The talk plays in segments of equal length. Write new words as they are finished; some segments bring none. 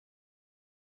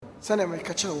Sana me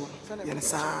catch you. Yana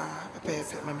sa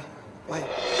pepe mami. Why?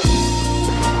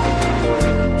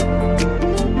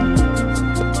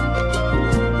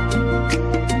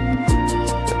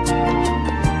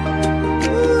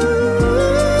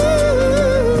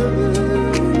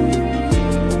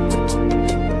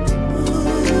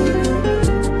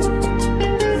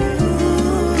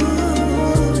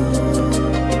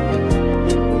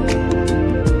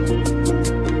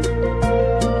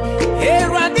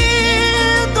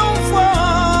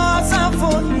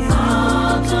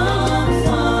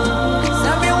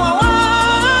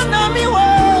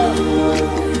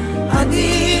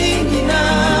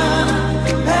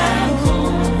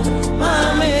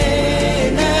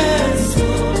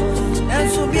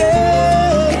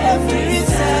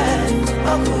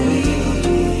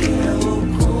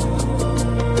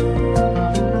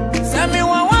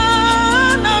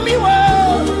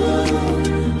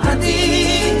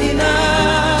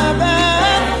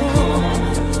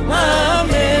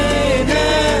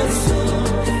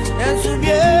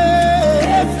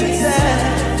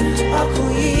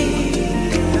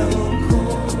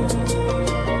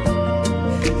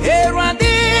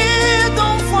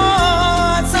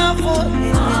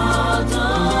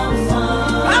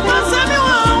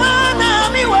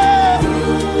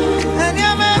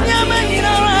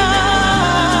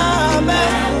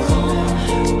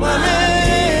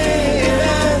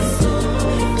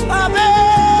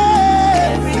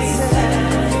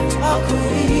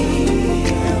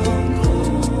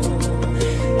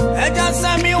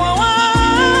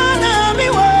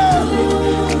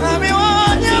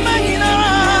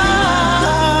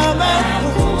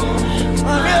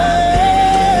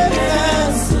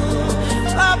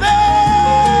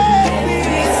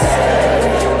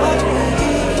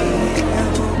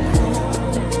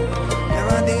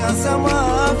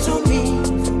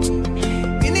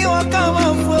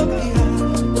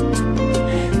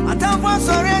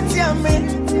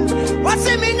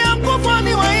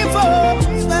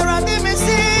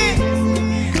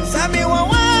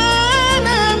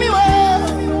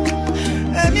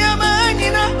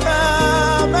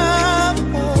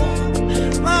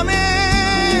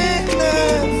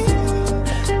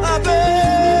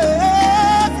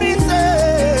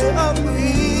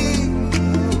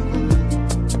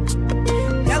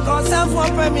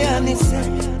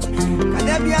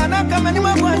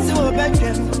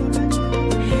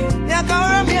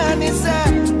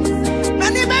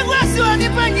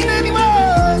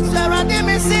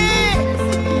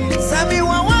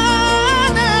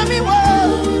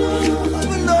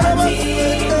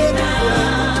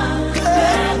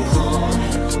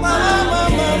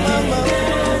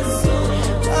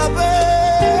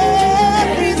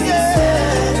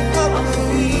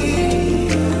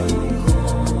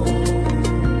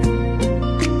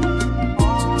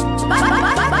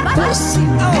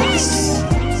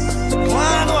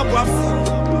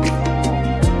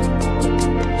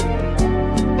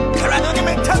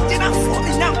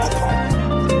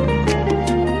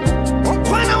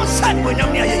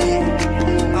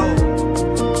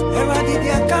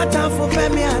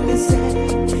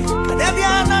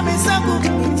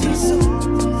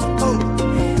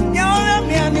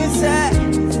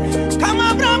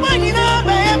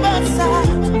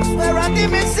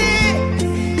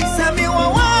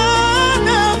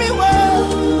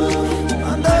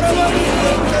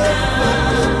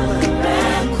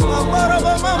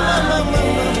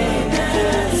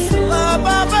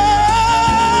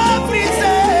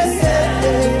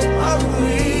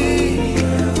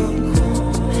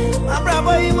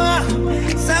 Bravo.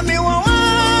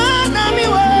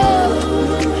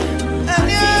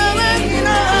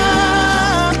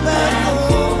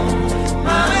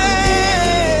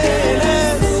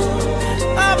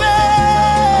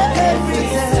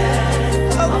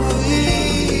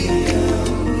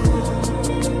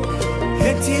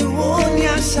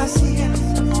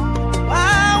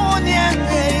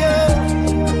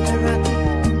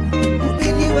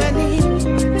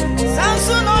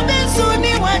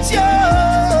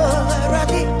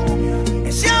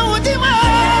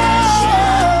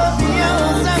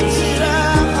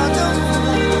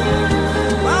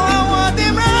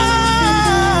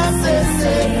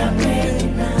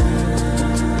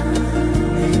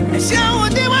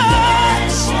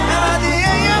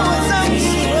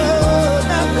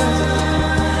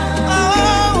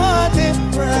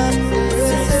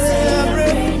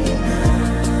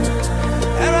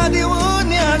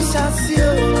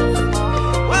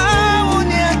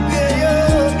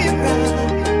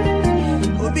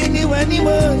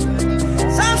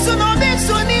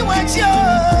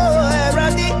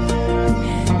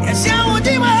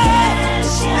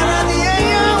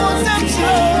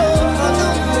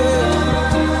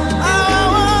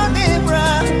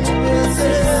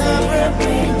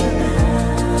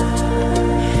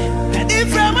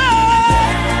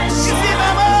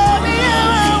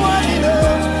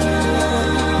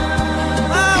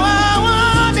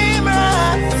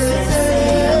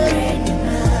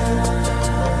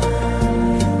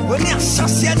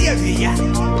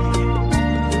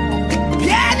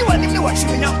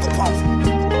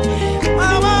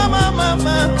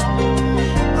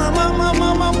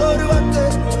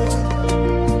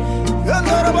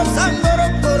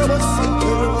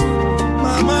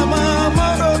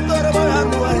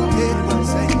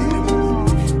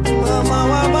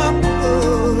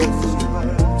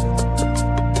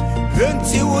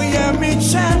 until we are me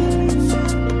chan.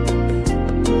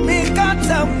 Me got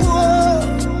a boy.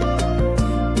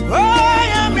 Oh, I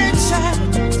am in chan.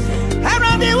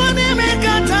 Around the one me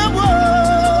got a boy.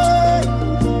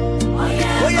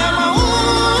 Oh, yeah, my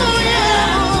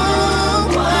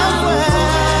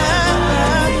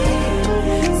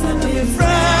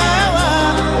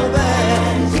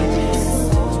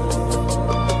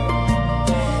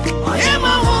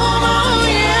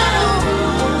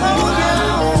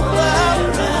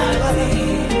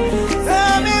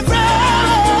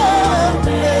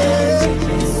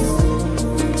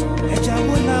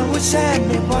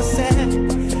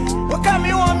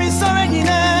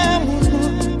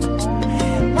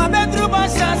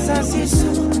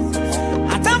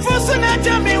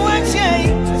me one chain,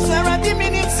 Sarah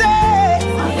Dimini say,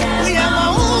 we are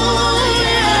my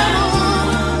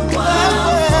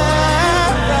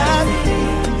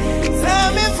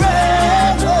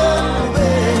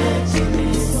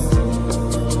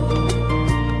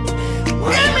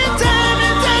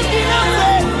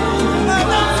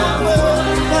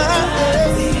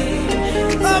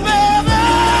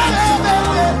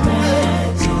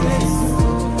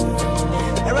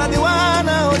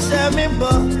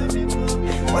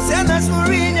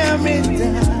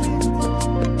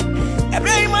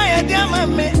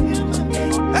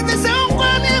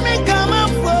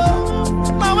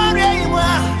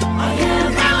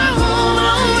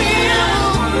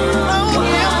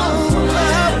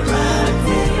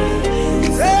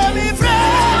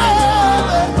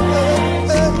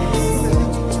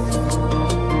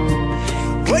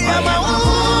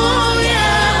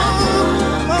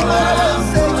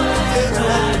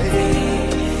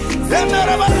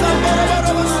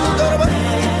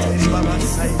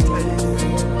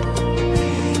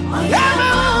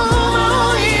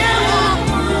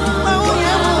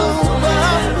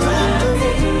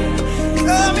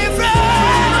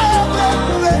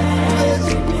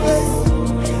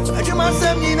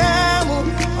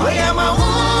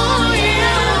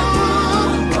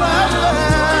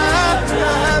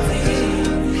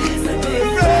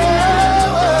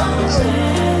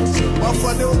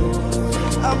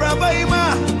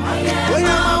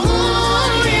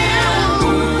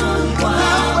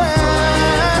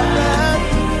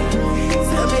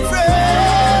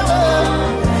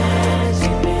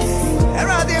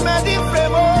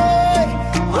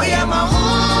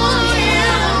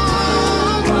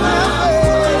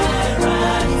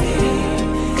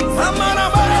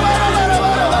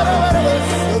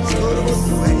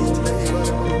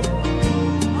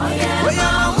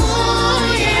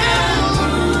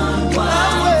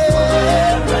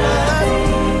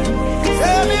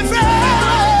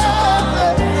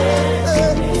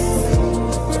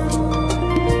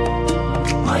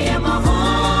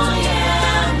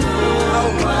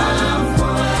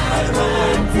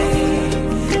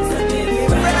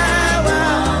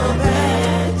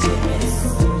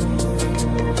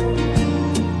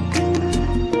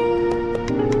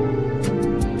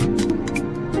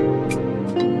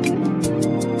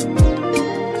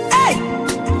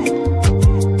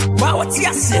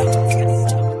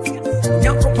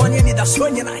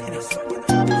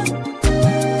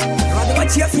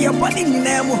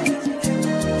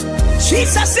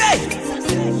Jesus say,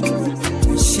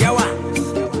 Shawa,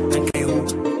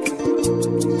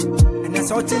 and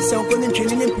that's all things so good in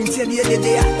training in Prince of the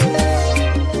day.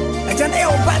 I don't know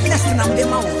about less than I'm the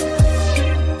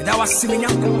mouth. That was singing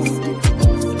uncle.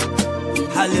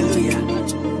 Hallelujah.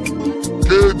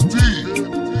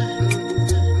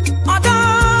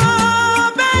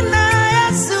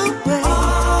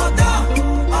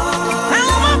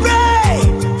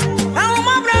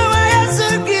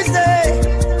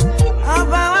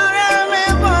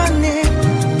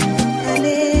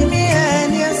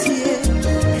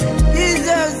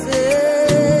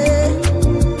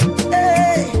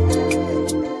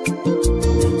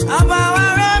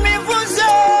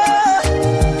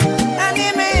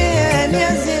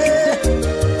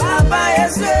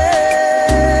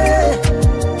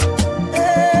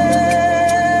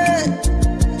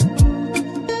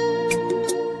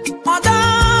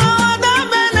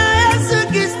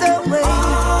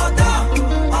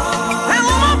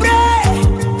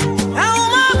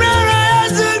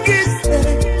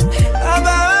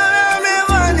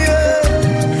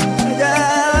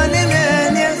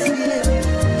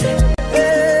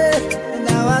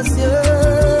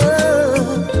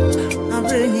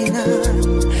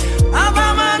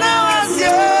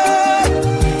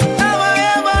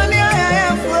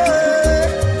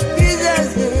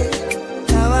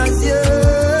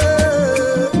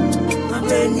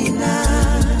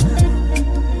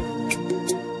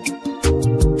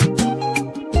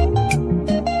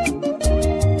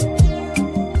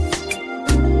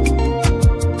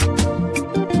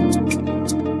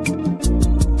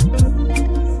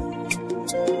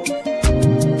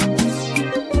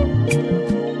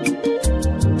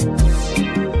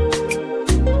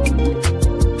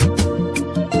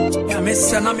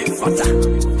 say na me fata.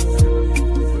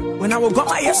 When I will go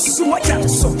my so much and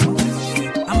so.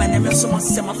 I'm an name so much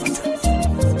sema fata.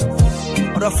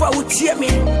 But if I would hear me,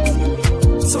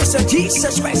 so say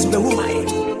Jesus Christ be woman.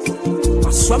 I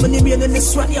swam in me and the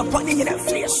swanny upon in a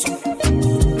flesh.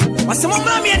 I say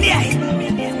mama me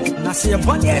and I say a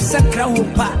bunny a sacra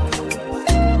pa.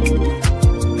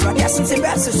 Since the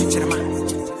best is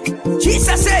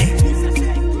Jesus say,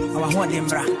 I want him,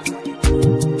 bra.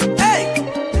 Hey,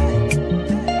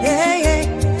 hey, hey,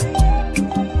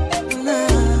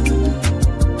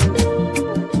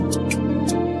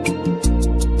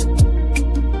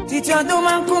 Teacher, do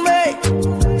man come,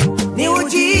 new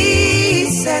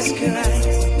Jesus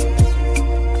Christ.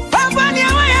 Papa,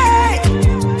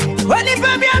 when he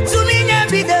baby to me,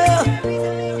 every day.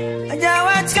 I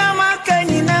just come out, can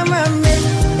you know, mamma?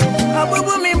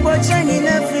 Abubu mi bocha ni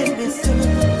na fribiso.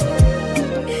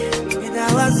 It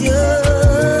was you.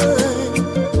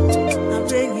 I'm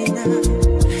bringing up.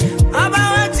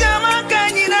 About Jama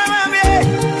Kanina Mame.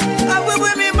 Abubu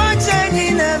mi bocha ni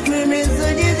na fribiso.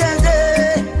 Jesus,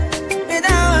 it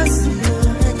was you.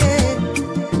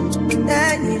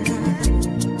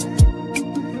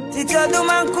 Teacher do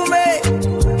man kume.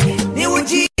 Ni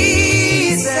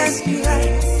Jesus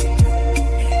Christ.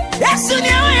 Yes, you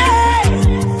know.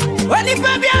 When the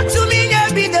baby to me,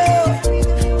 every day,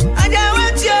 I don't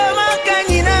want your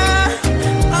macanina.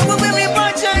 I will be me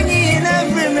watching in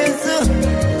every minute.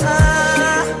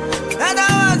 I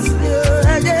don't want you.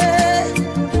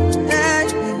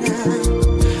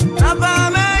 Papa,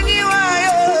 man, you are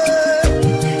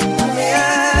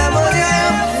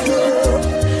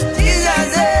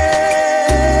Jesus.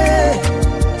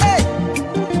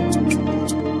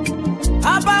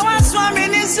 Papa, what's one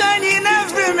minute in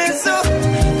every minute?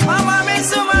 Mama, me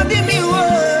so mad me wo.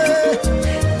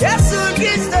 Yes,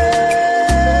 Christ.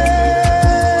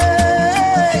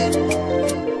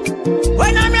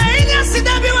 When I'm in your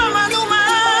city, be mama no ma.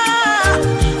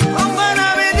 I'm gonna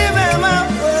be the mama.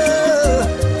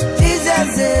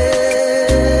 Jesus.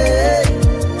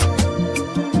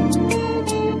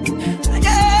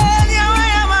 Again, you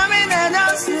are mommy na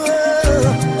dance you.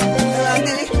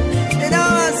 They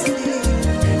don't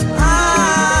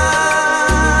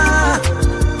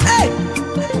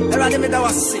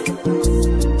see.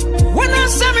 When I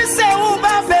say me say who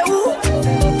babe who,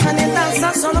 and it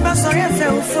dance on the sorry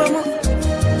from.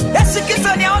 That's the kiss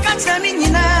on your can't me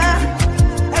nina.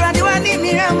 I do any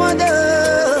me mother.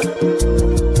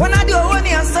 When I do one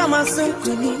year summer soon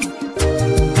kuni,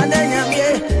 and then I'm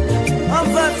here on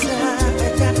butter.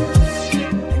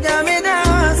 Jammy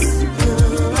dance,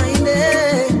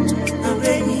 I'm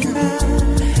ready.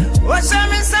 What's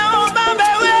me say who babe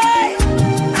way,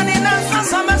 and it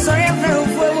dance on the sorry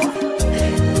from.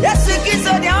 Yes, you kiss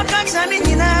on your catch me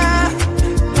nina.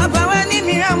 Papa, when you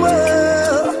hear me,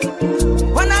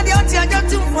 when I do your job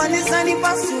to one is any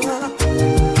possible.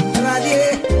 Ready,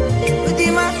 with the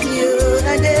Matthew,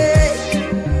 ready,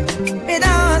 me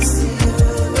dance you.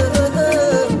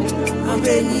 I'm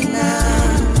ready now.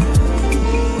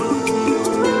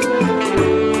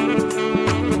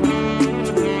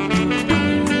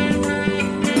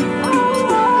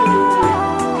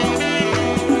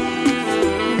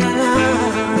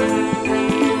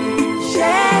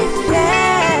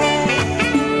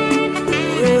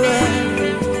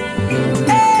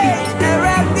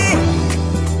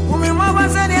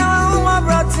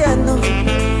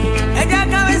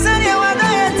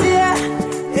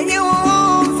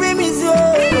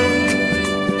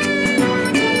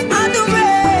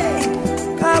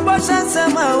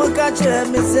 Catch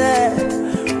me say,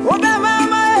 "Oh,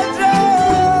 mama,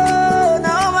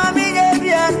 no, mommy,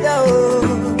 get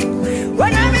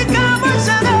when I become a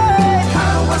shadow,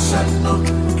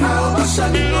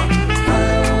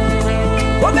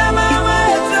 oh, mama,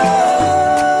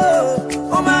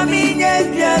 oh, mommy,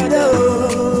 get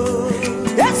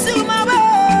yes, you, mama,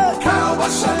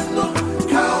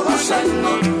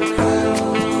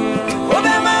 oh,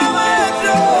 mama,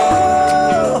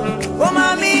 oh,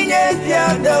 mommy, get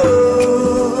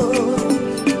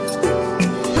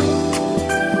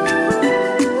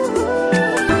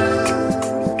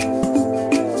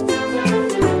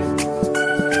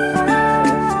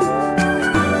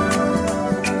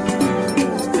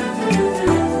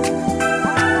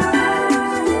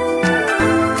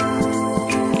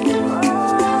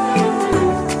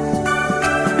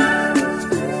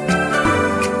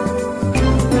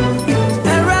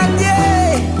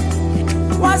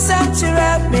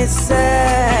me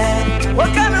say, what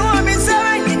can you want me say?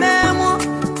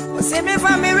 See me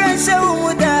from me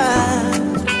show that.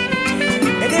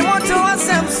 And they want to ask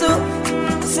them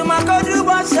so my God, you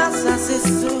watch us as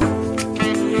it's so.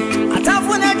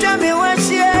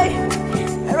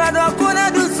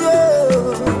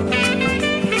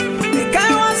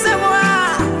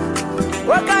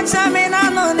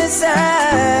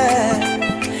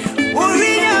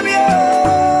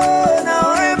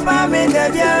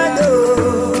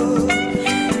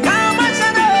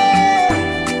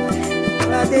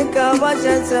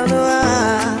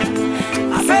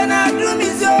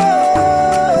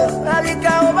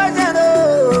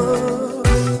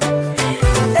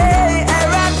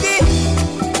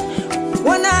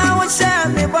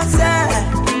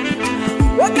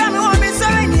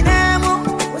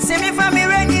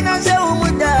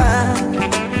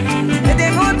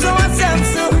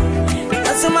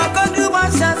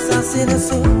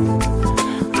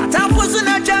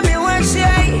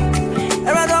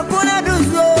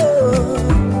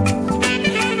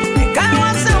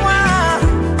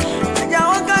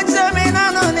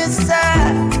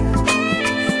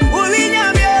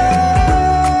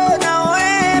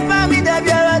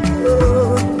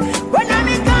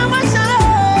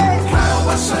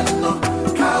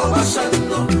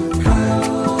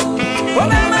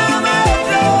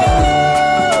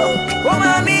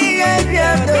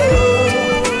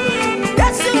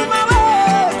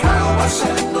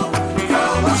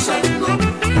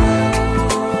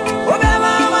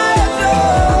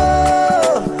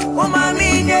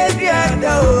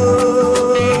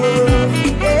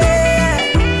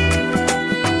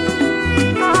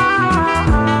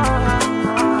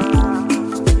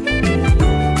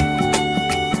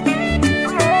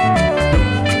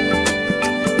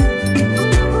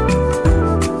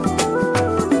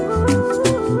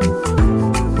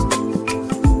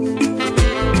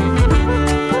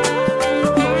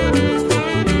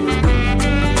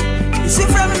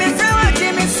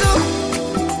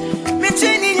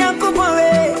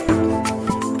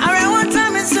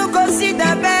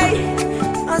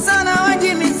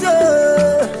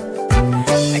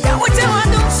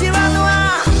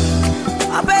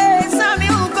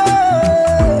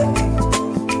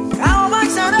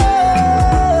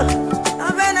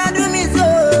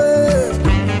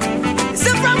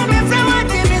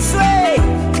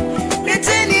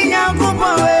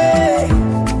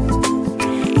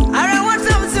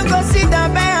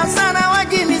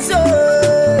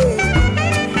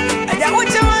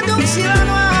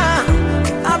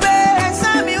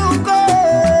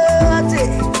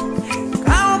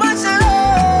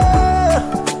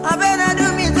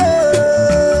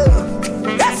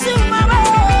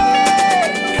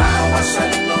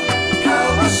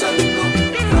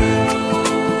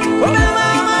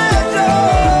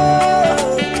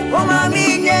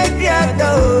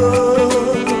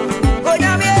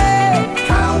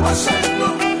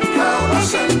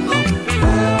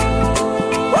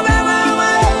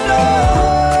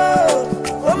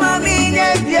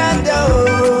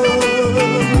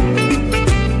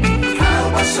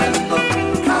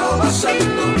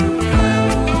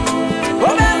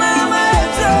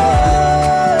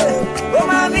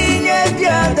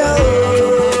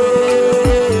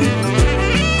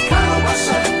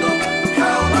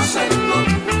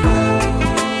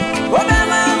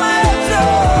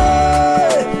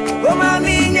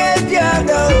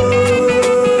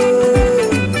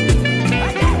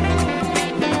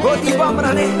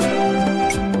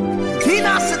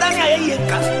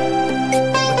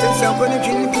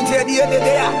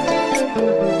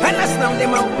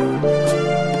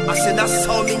 I said that's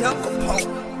all me Uncle Paul.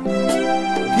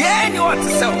 Yeah, you want to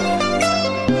sell.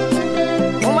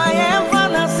 Oh my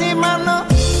God, see mano.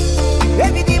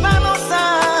 Baby di mano sa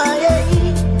ye.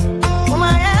 Oh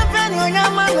my God, you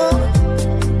nyamano.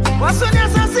 Wasonya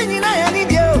sasi ni na ya ni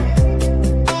dio.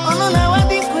 Ono na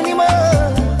wadi kunimo.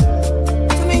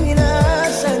 Tumi na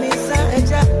shani sa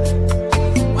eja.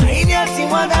 Waini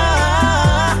asimwada.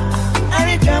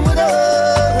 Ari jamudo.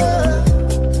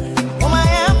 Oh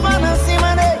my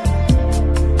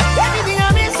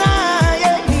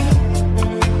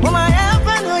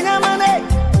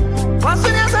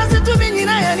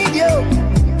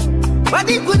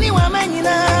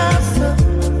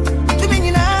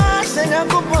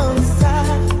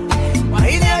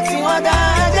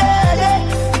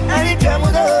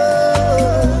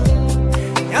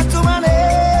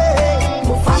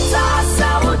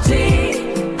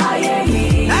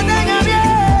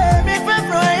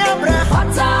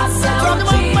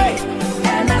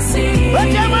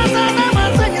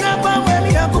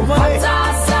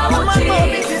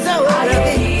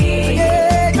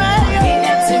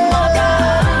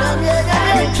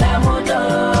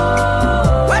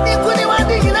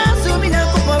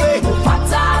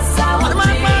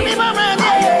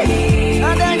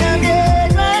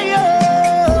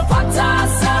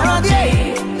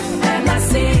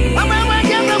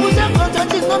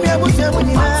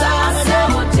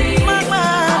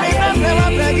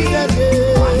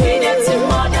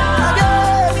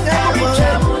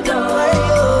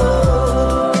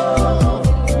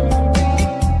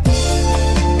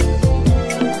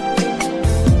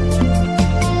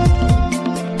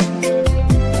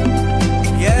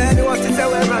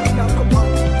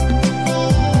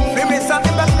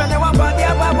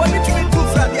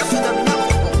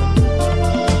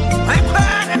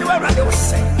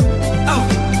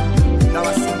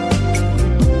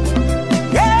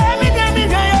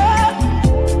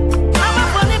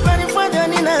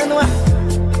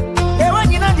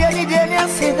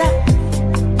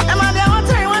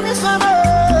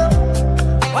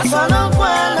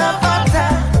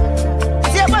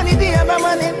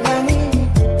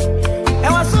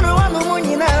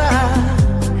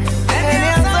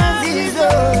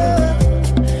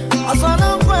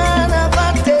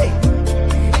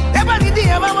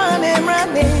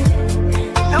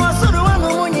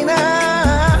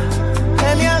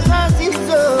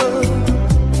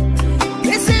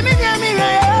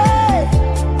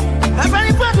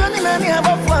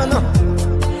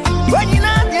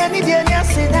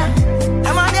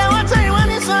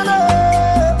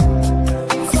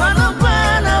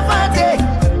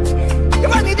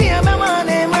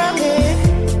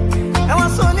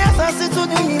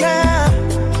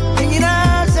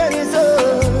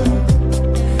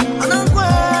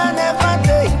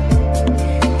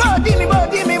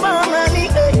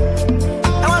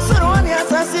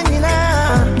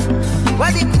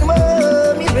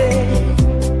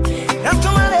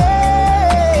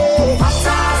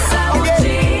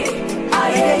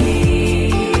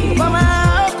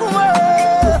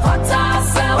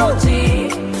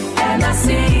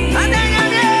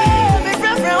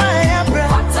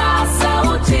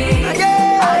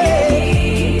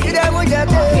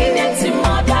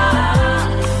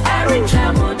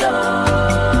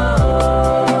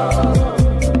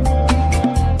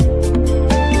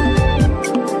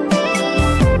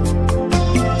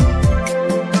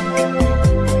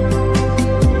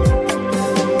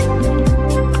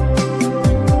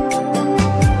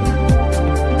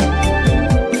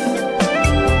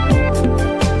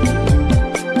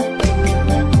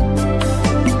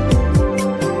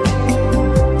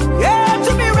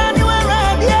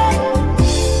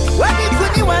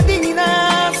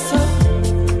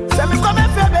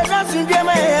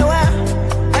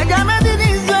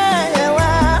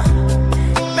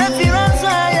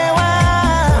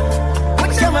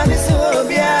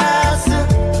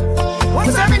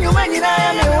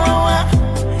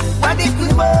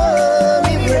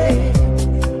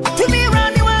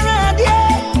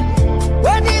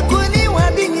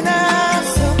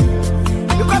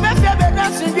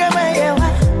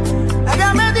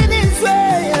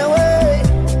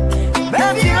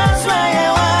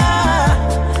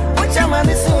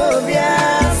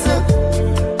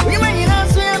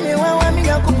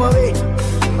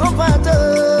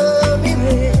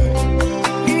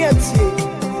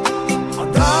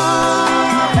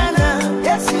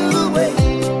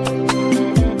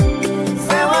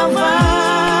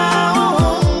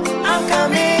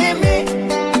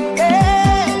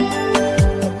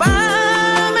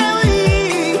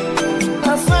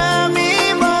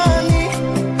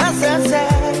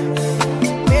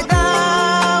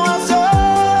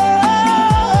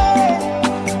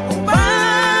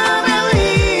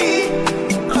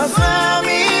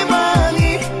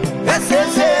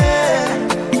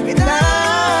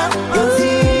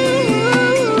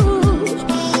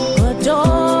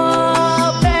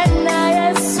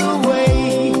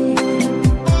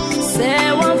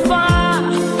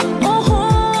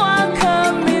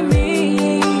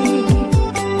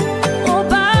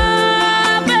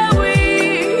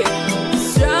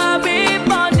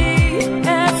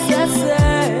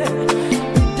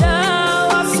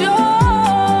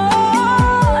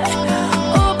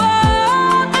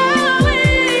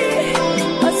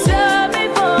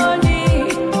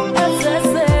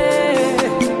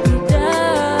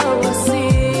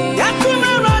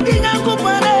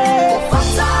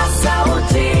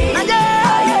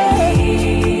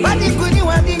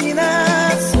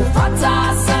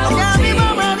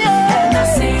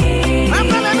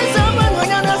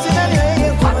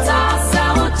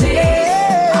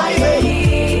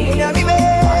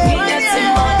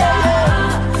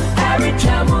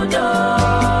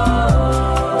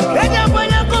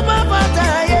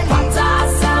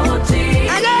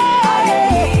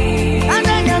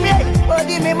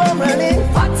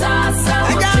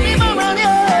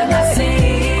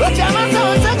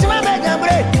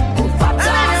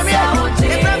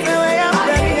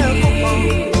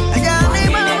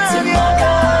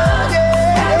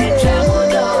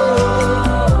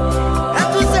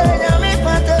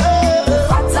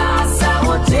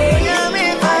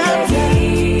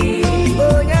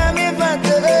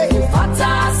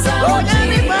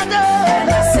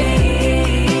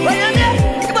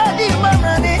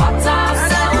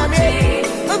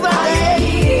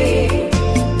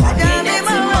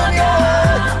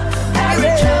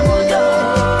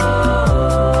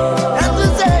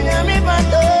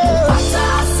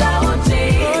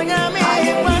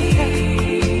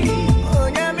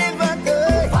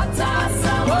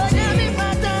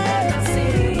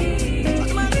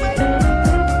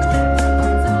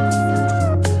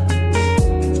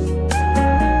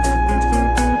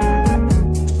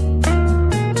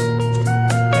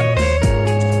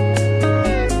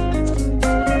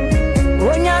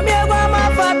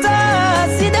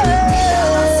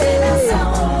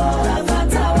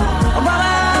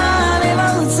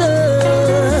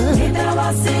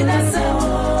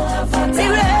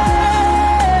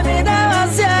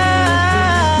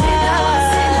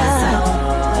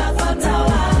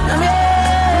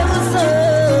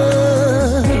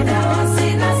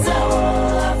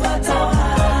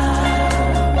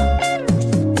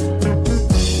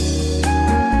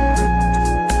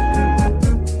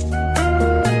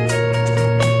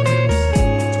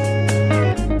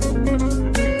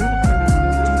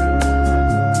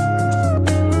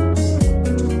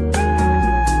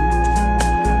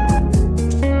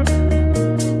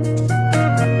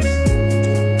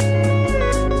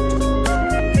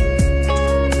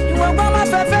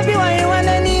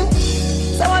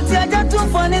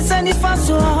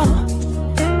faso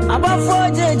abafo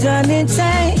jeja ni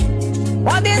chain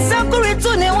what is secret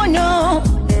to ne wonyo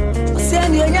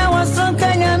send you nya wason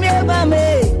kanya mi eba me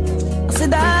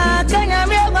sida kanya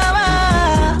mi eba ma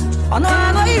ono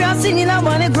ano ira singing na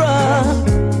money grow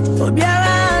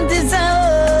obiara antisa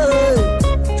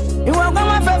you want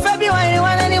come for be when you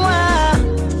want anymore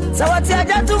so what you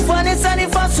got to funny sunny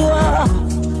faso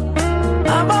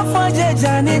abafo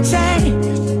jeja ni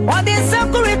chain what is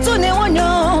secret to ne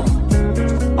wonyo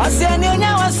send you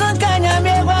nya wason kanya mi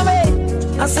eba me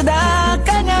asida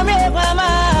kanya mi eba ma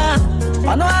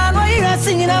ono ano ira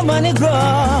singing na money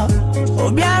grow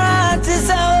obiara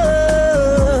antisa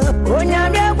onya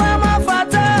mi eba ma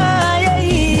fata ye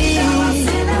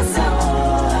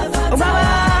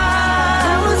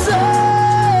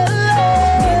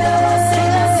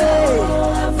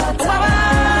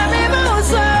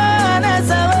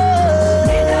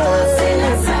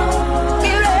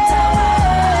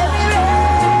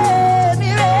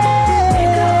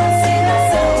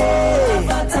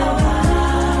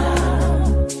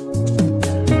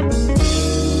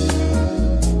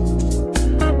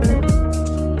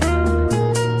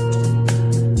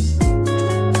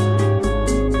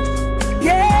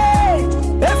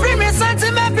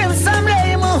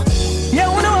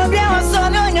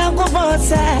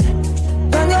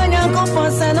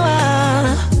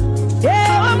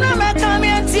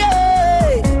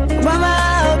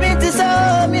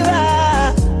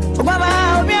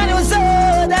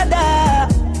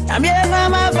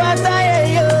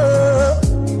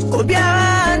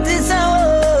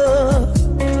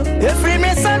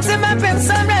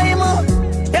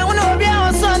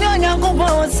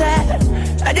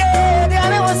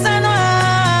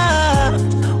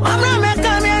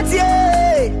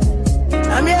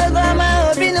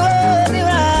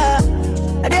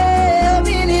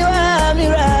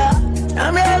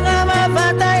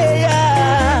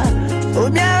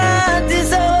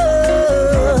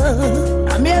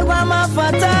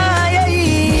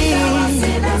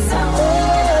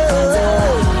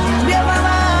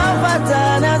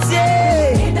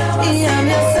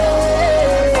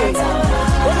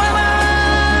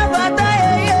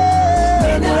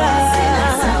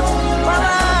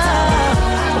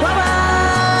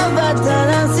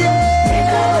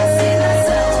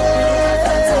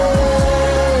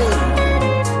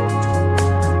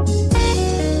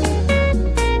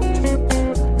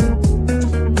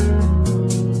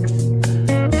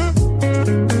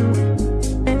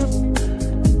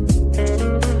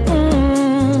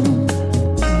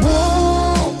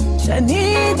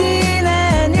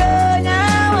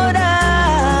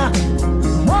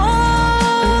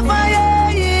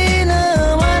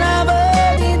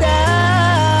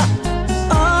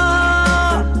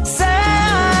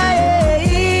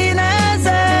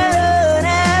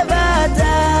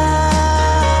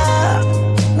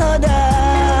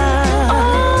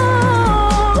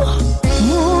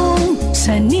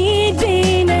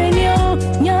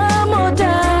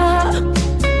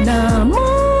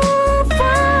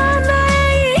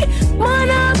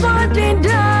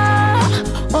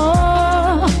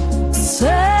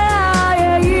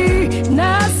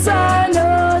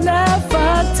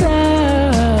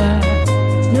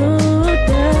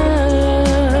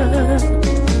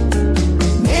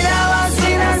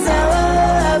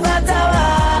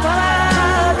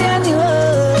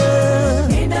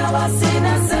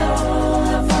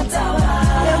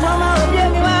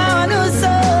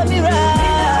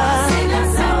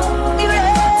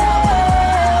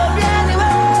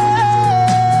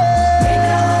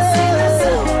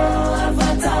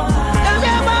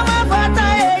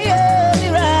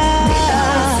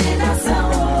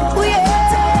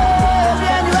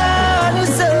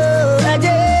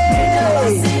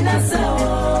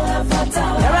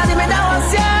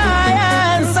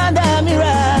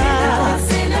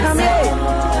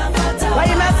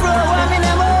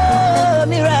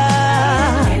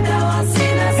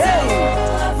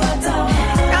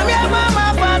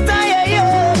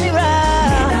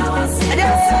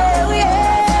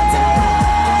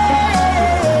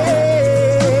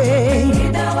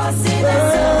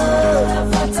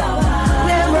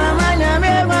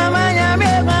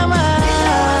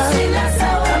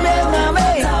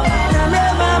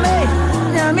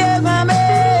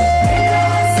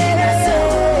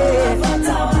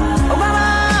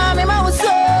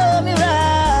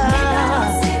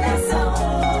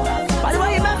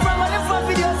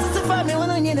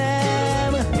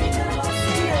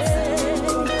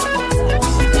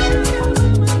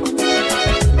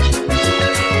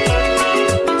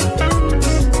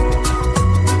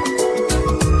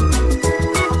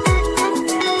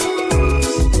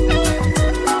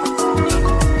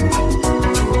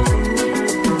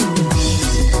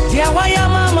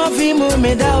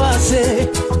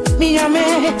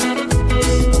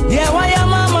Minyame. Yeah, why am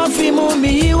mama fimu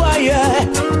mi waya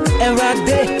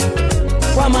erade.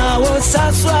 Wama wo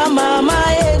saswa mama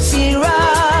esira.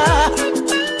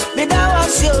 Me da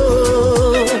wasyo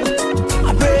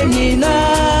abreni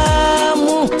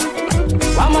namu.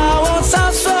 Wama wo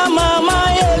saswa mama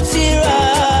esira.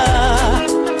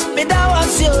 Me da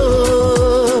wasyo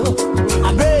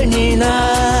abreni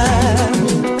namu.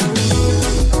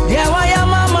 Yeah, why am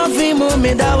mama fimu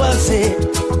me da wase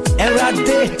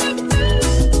erade.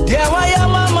 Yeah, why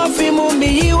am mama fimu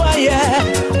mi waya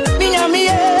minyame.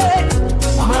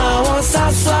 Ma won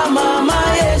saswa mama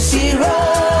esira.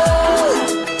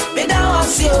 Me da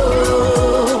wasyo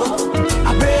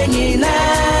abreni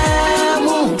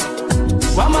namu.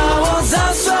 Wama won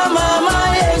saswa mama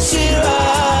esira.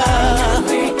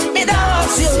 Me da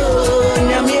wasyo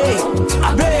nyame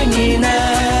abreni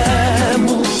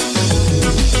namu.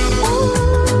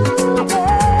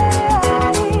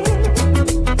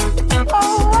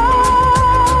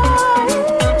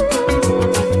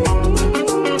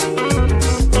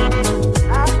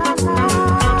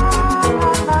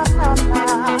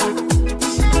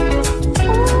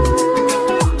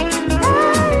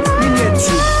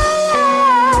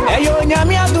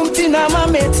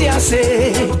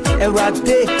 Say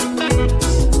erade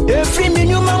every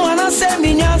minuma wanna say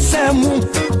minya semu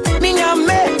minya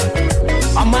me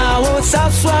ama wo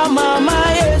saswa mama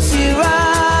esira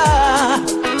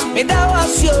me da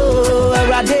wasyo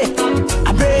erade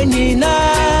abreni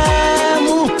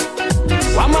namu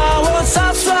ama wo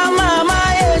saswa mama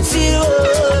esiro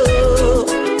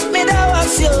me da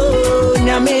wasyo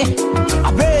nyame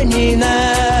abreni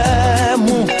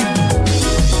namu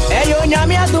eyo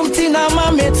nyame adumti na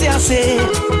meti ase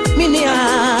minia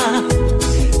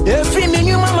every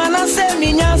minuma mana se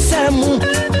minya semu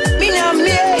minya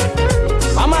mie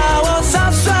mama wo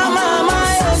saswa mama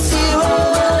esiro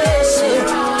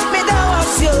me da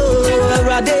wasyo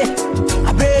erade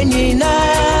abreni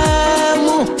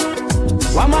namu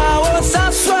mama wo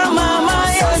saswa mama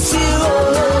esiro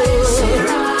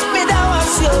me da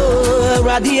wasyo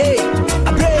erade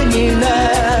abreni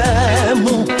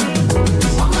namu.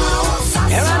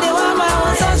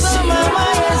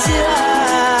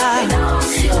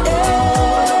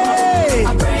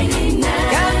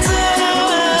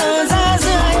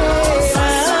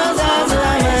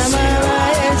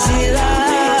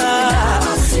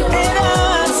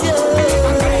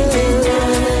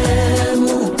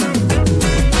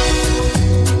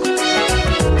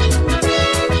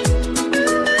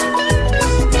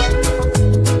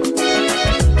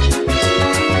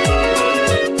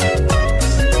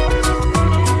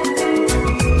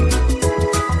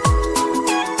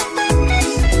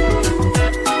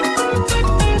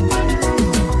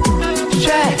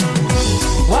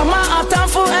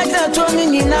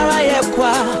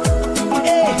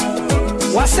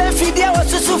 Wase fidia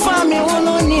wasusu fami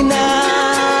wono nina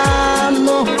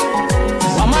no.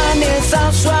 Wamane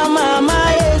saswa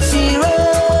mama esiro.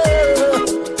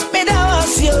 Me da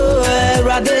wasyo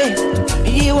erade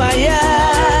iwaya.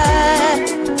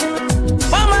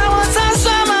 Mama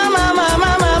wasaswa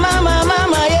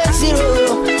mama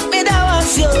esiro. Me da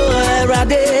wasyo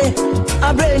erade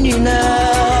abreni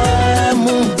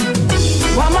namu.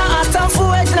 Wama atafu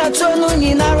ejna chono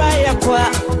nina raya kwa.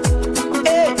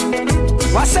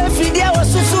 Wase fidia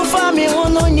wasusu fami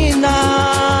wono nina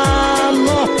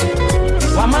no.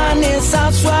 Wamane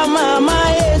saswa mama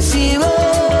esiro.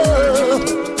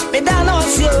 Me da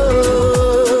wasyo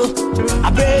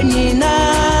abreni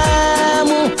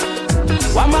namu.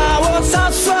 Wama wo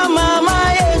saswa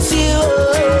mama esiro.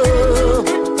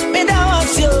 Me da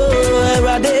wasyo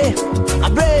erade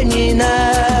abreni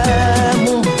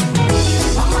namu.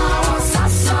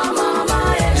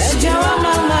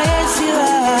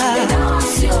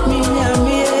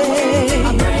 Minyame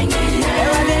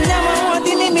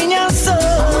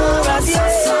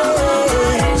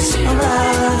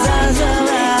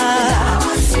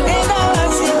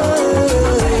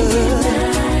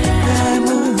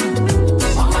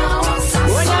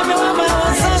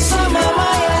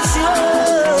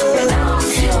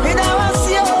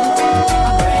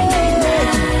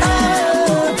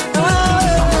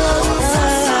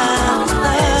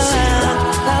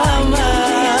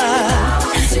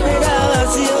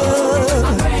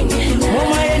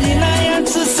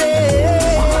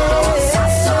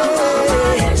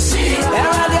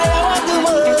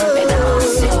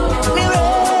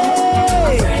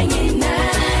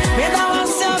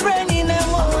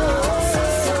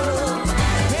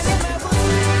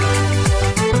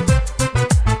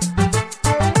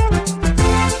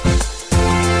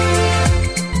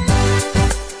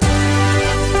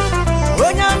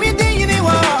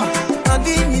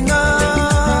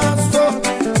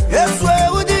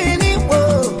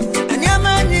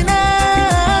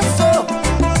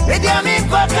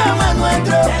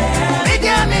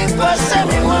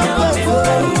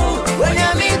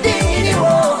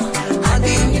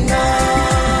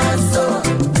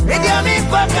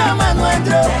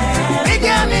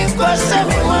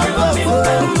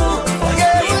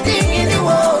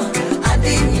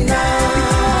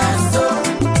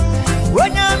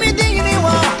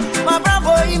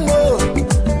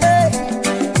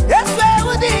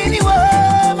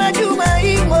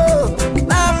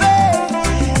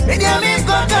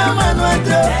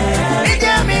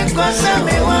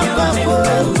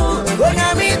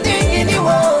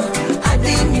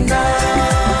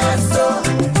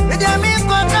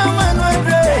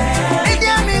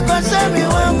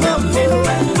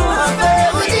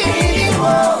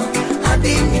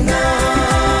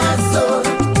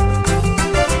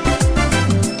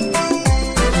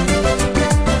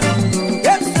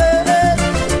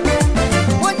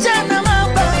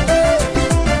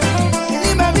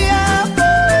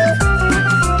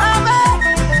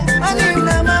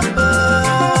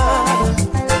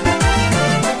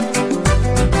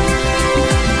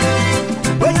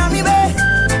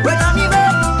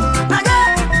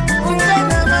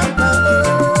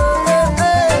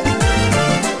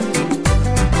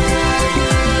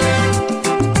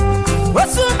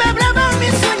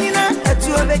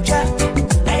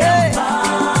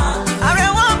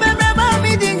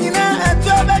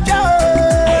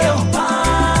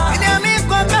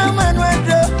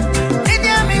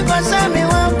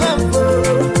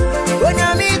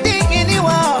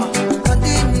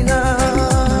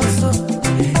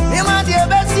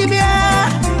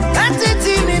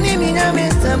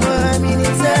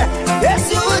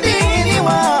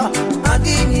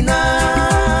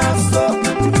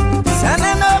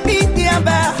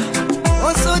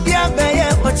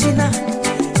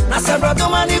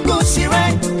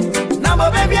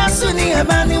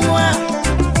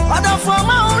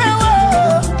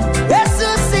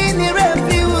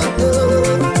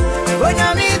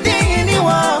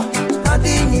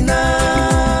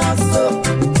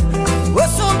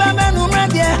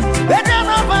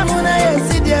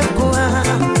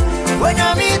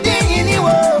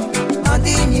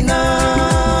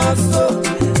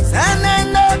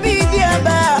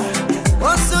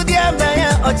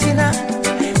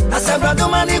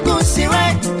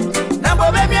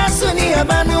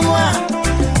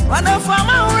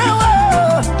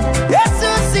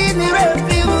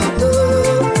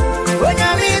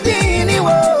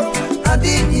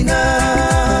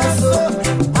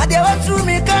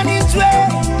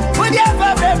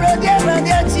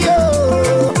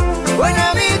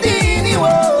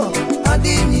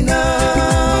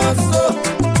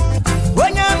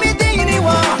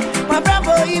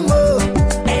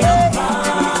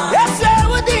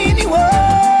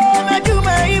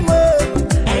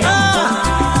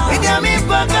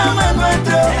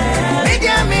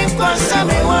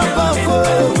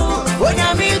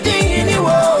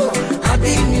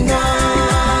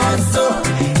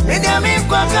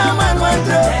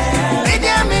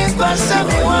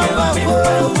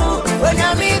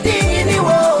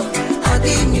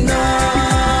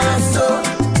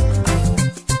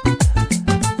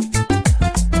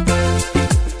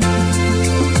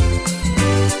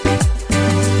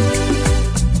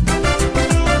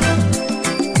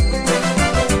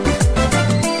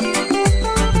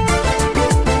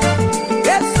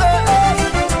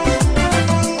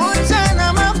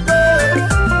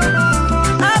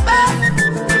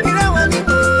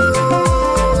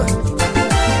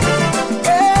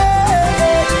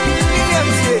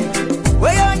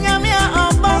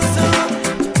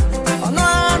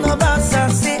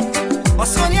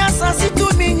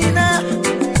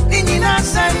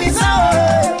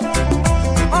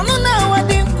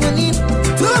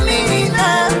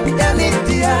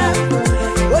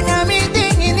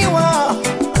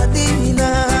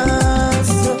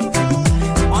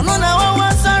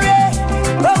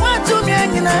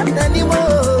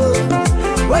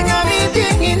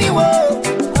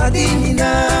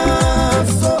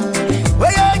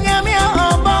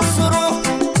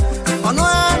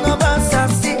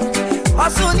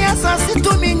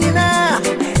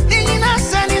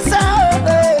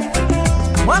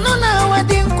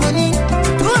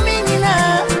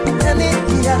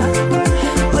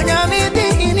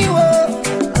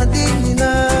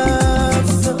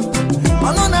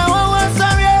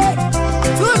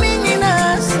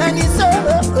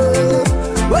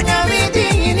When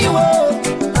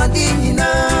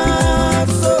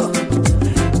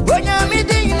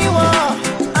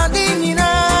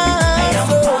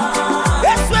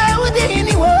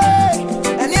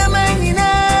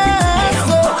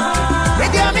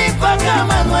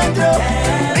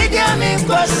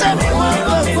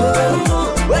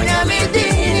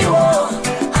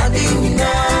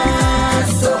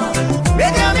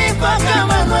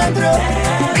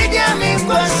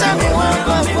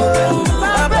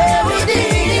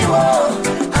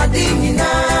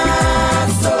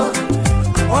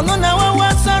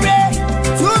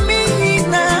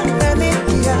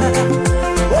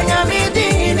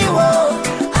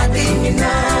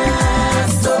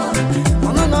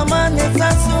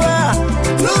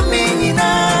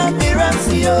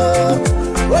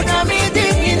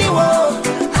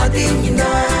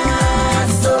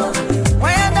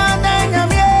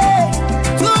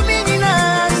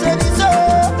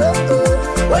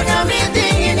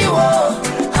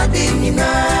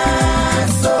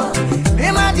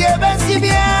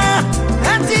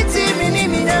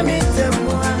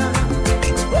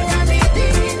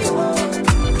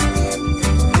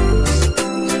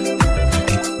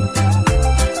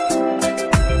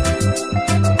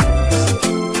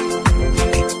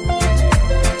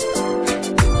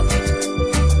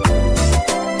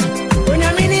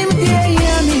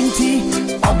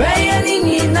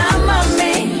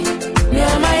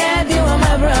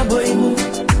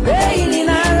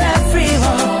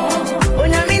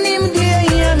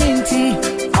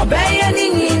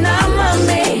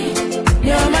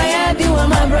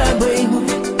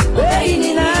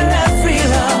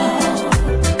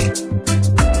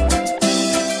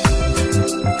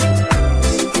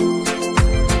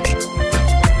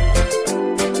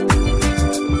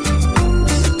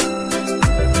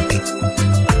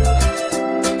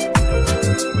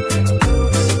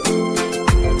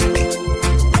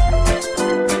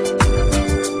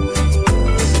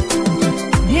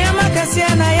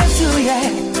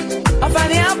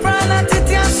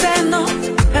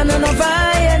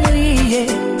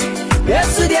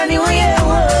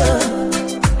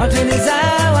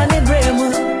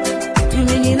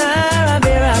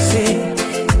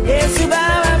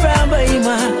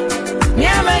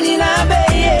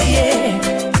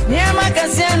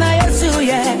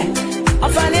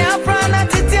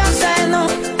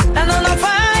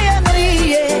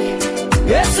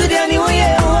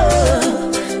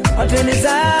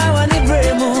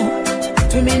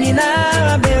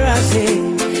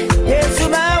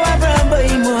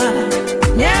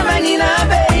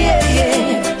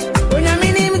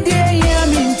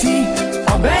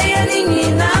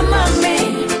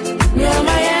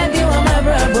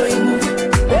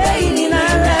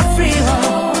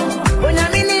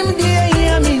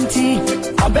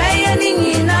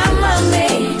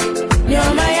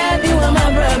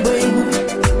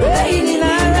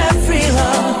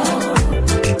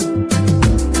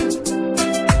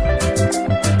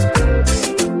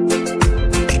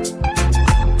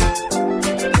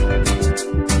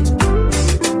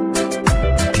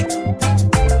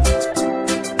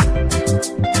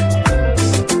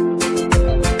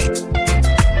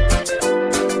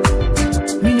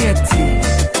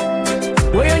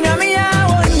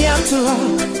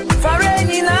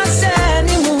Fareni na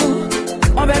senimu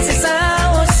obesisa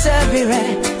o sebire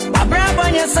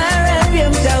abrabanya sare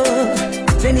biemdao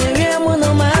teniemu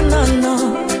no manono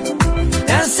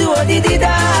dansi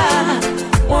odidida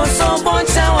won so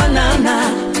boncha wanana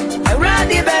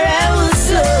eradi bere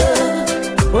uso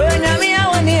onyami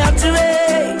awoni atwe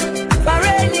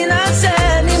fareni na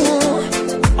senimu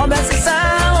obesisa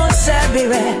o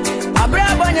sebire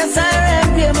abrabanya sare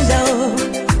biemdao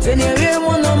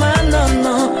teniemu no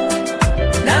manono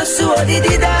dansi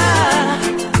odidida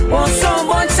won so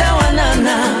boncha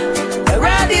wanana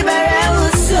eradi bere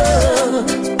uso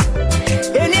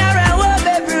eniara wo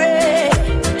bebre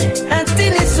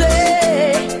antini swe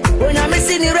ona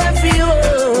mesini refio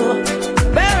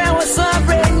bere wo so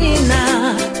abrenina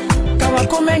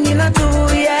kawakomenina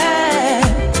tuye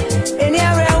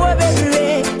eniara wo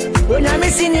bebre ona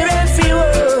mesini refio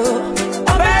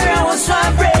bere wo so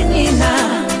abrenina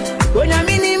ona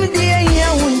minim die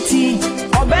yawunti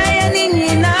obeye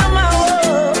nini na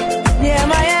mawo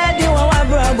niema yedi wa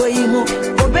wabrabo yimu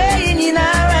obeye nina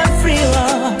refio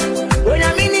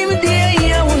ona minim die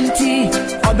yawunti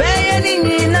obeye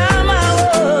nini na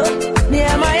mawo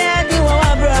niema yedi wa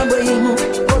wabrabo yimu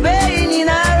obeye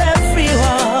nina refio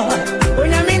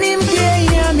ona minim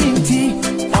die yaminti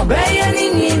obeye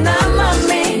nini na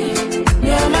mame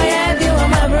niema yedi wa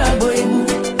wabrabo yimu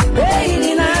obeye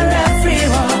nina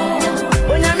refio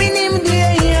ona minim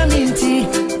die yaminti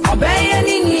obeye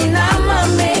nini na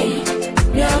mame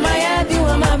niema yedi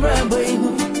wa wabrabo yimu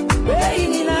obeye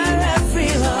nina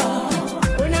refio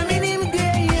ona minim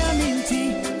die yaminti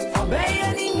obeye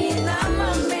nini na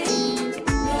mame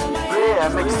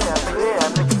niema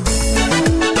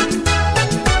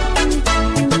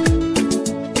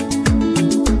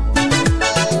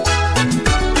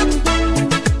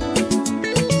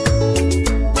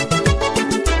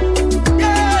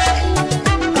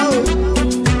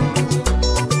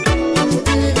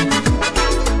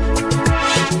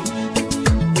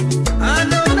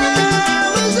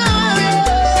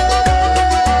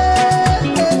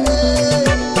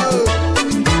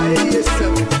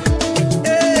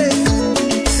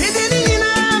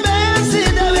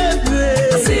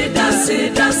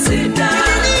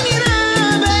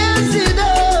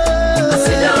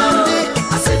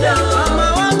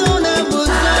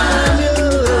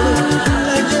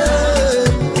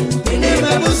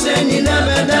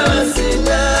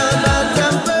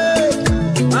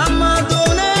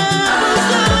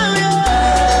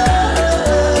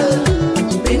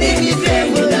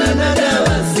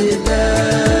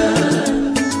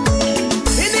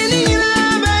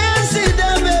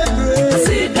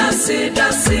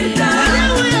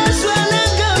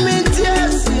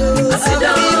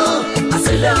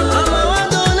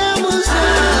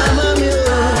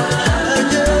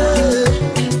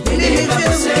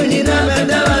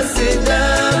Sit down.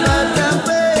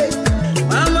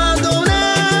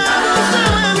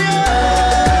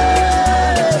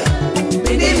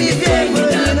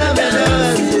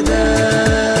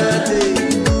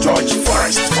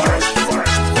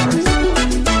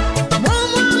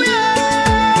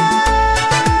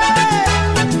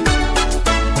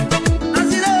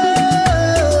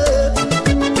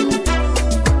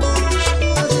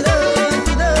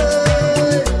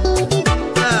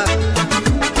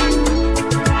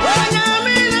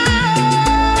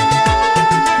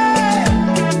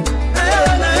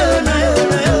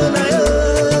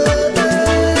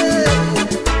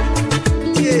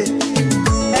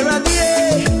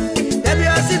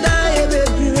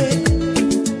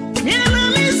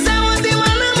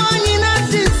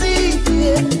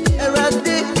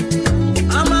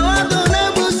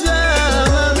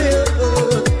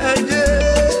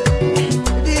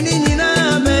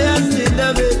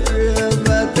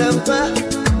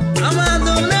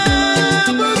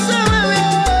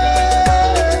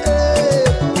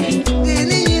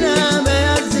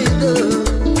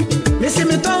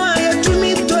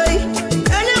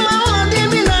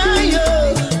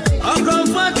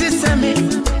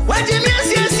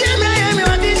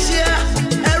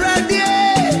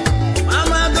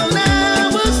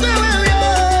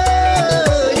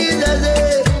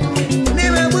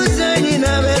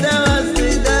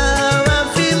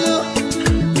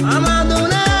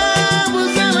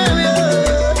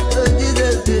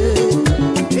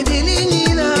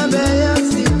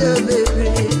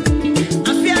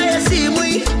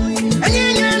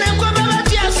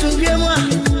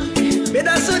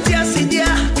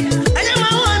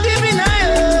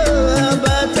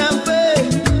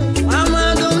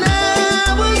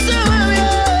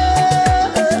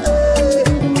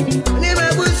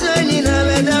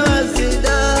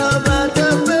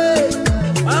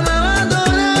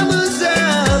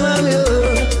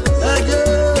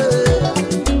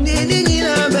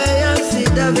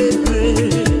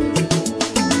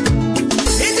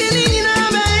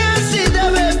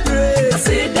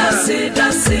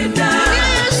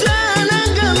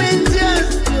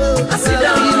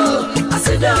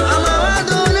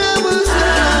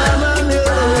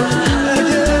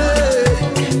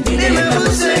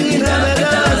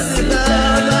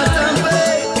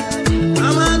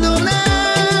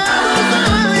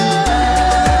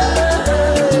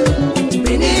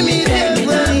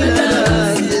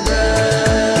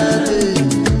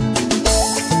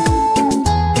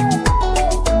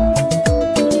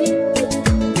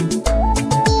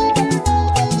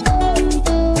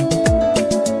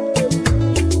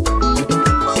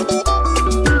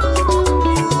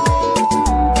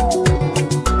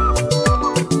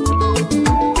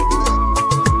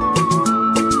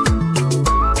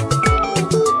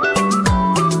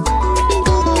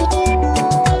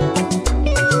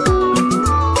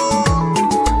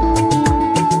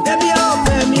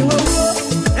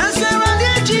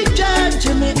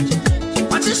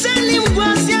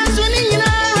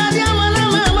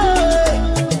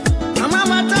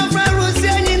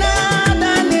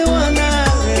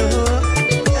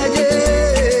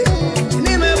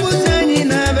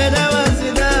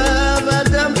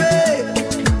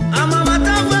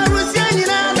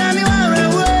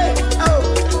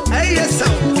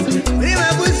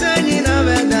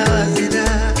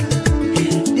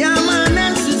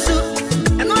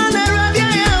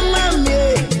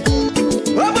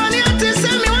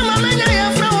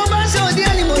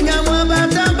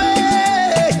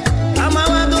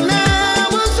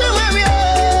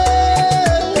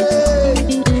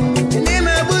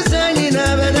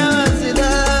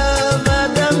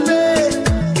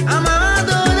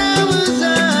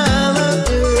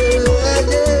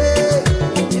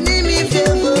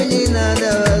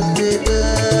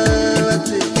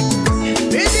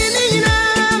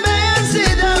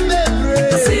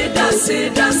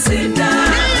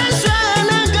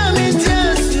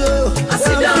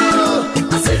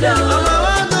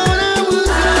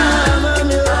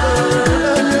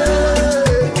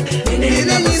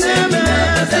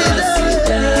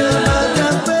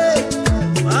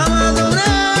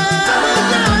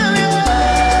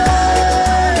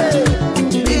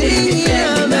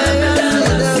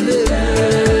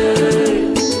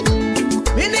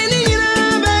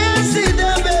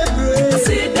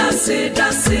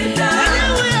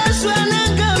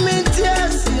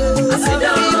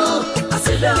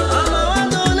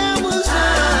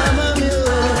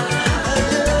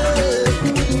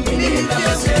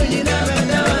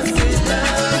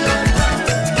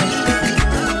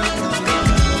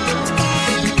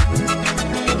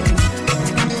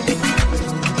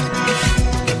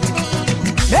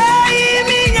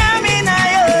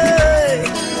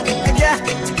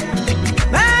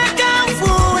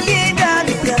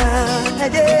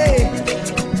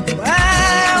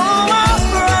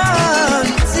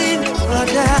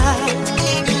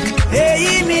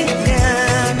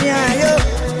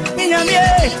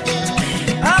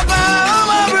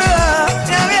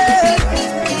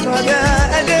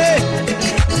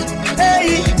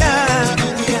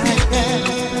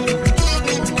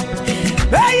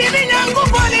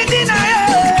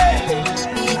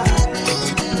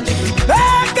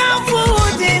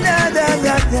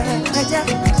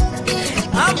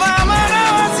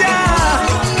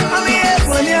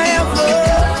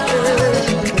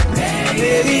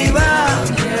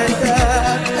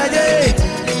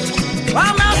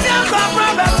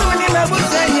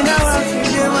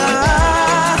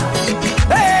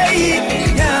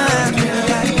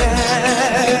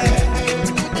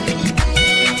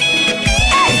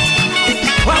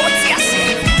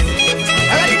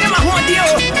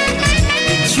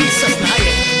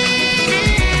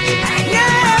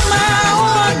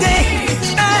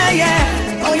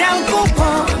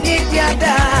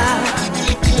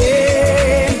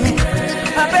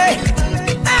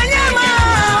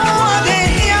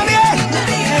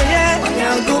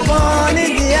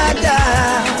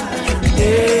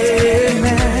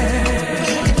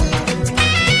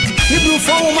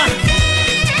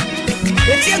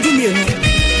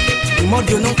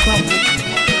 audio no come.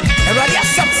 Everybody has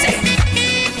something.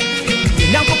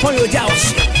 Now go for your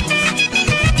house.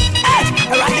 Hey,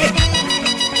 everybody.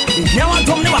 Now I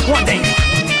don't know what thing.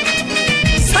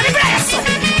 Sonny Brass.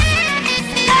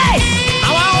 Hey, I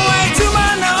want to wait to my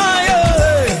now.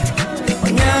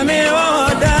 Nyame o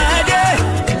dade.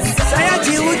 Saya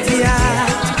jiutia.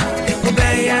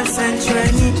 Obeya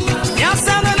century.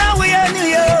 Yasana na we anu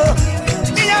yo.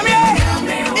 Nyame.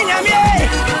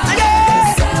 Ade.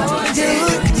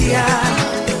 Jiutia.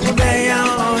 Obeya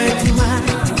o etima.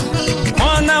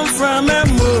 On I'm from a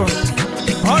moor.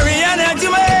 Oriana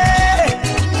Jume.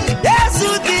 Yes,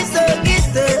 this is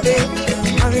the day.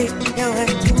 Oriana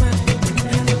Jume.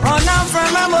 On I'm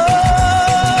from a moor.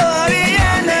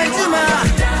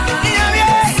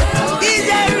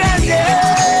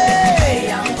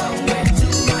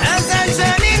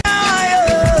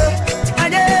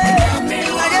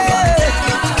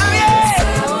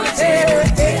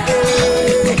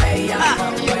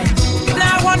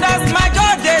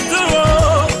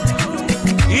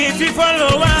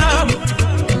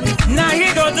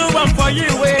 You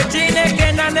waiting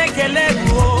again and again.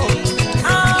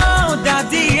 Oh,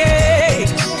 daddy,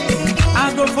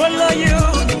 I go follow you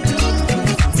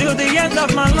till the end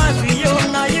of my life. You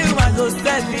now you I go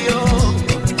save you.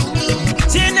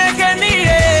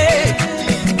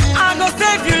 I go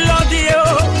save you, Lord. You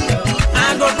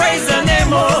I go praise the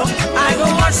name. I go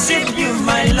worship you,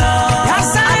 my Lord.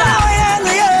 Yes, I know.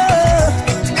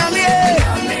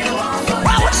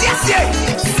 What was yesterday?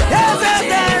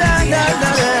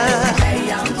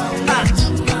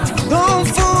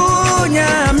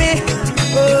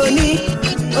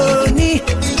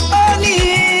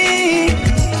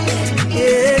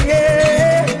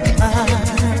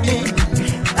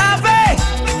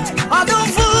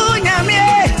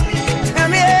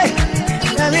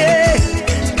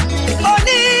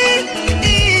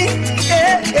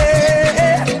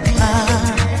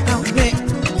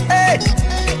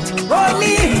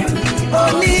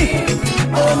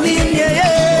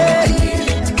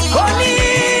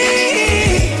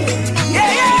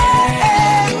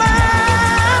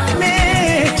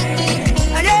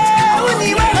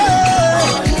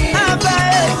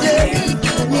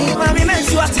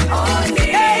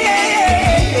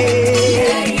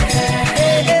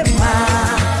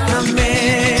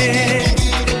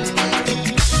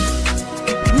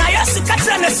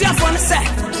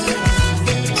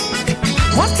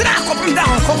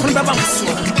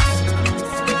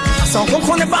 So go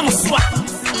on the bam swap.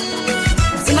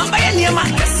 So number any man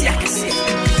kasi.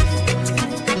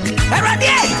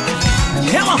 Ready?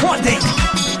 Here my whole day.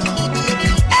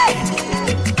 Hey.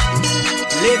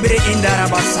 Libre indara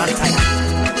basantaya.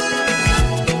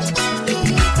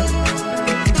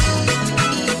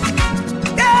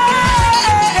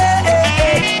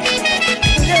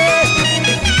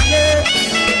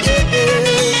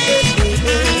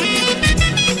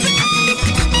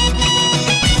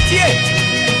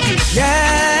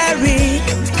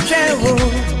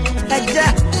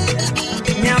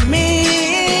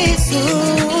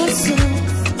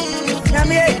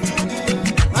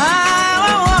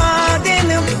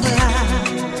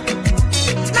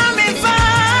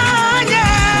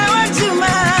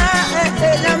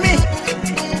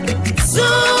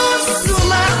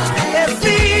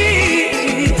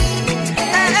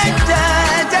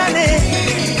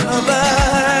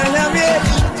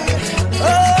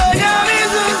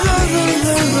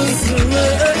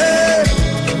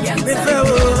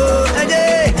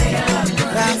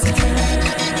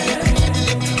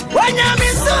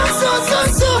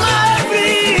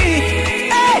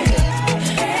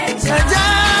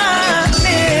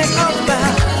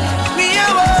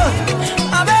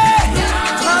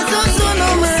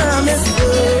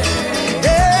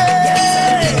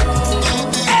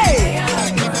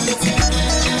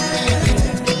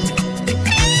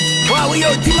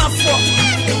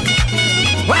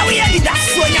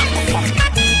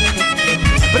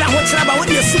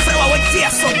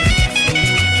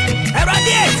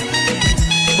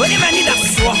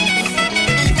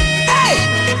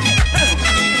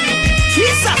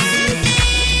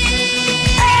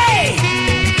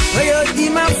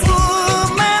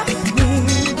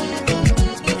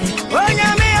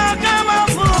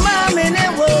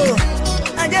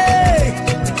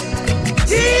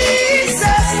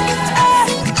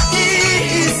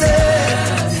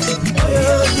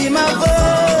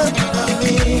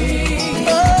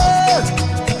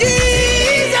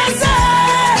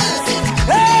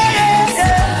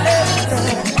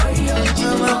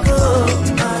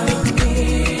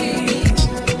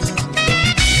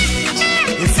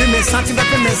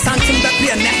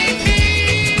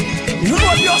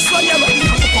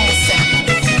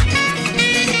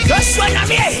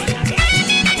 Swanyame.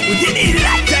 We didn't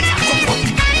like that.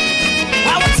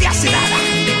 Why was Yasinada?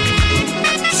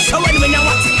 So when you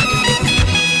want it.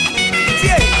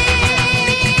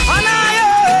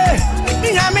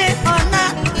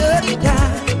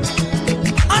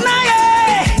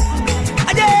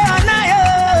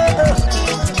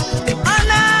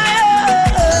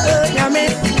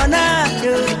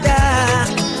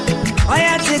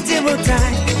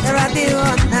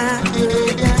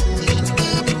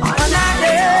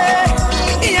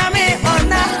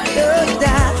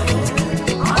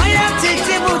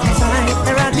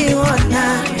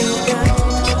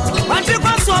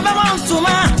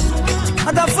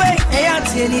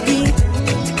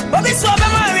 But this over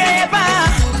my ba,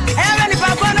 every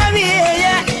papa na me,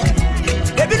 yeah.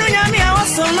 Baby, no yami, I was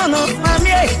so no,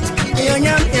 mammy. You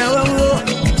yami, I won't.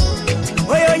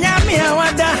 Oh, you yami, I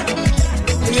want that.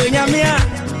 You yami,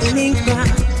 I need that.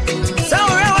 So,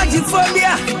 I want you for me,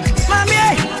 mammy.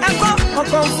 I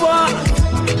come for.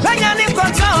 When you need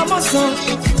control of us,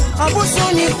 I will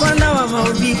soon you for now.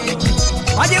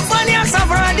 What you funny as a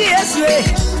brother, yes, way.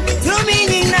 To me,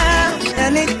 Nina,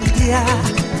 and it,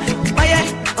 yeah.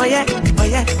 Oh yeah,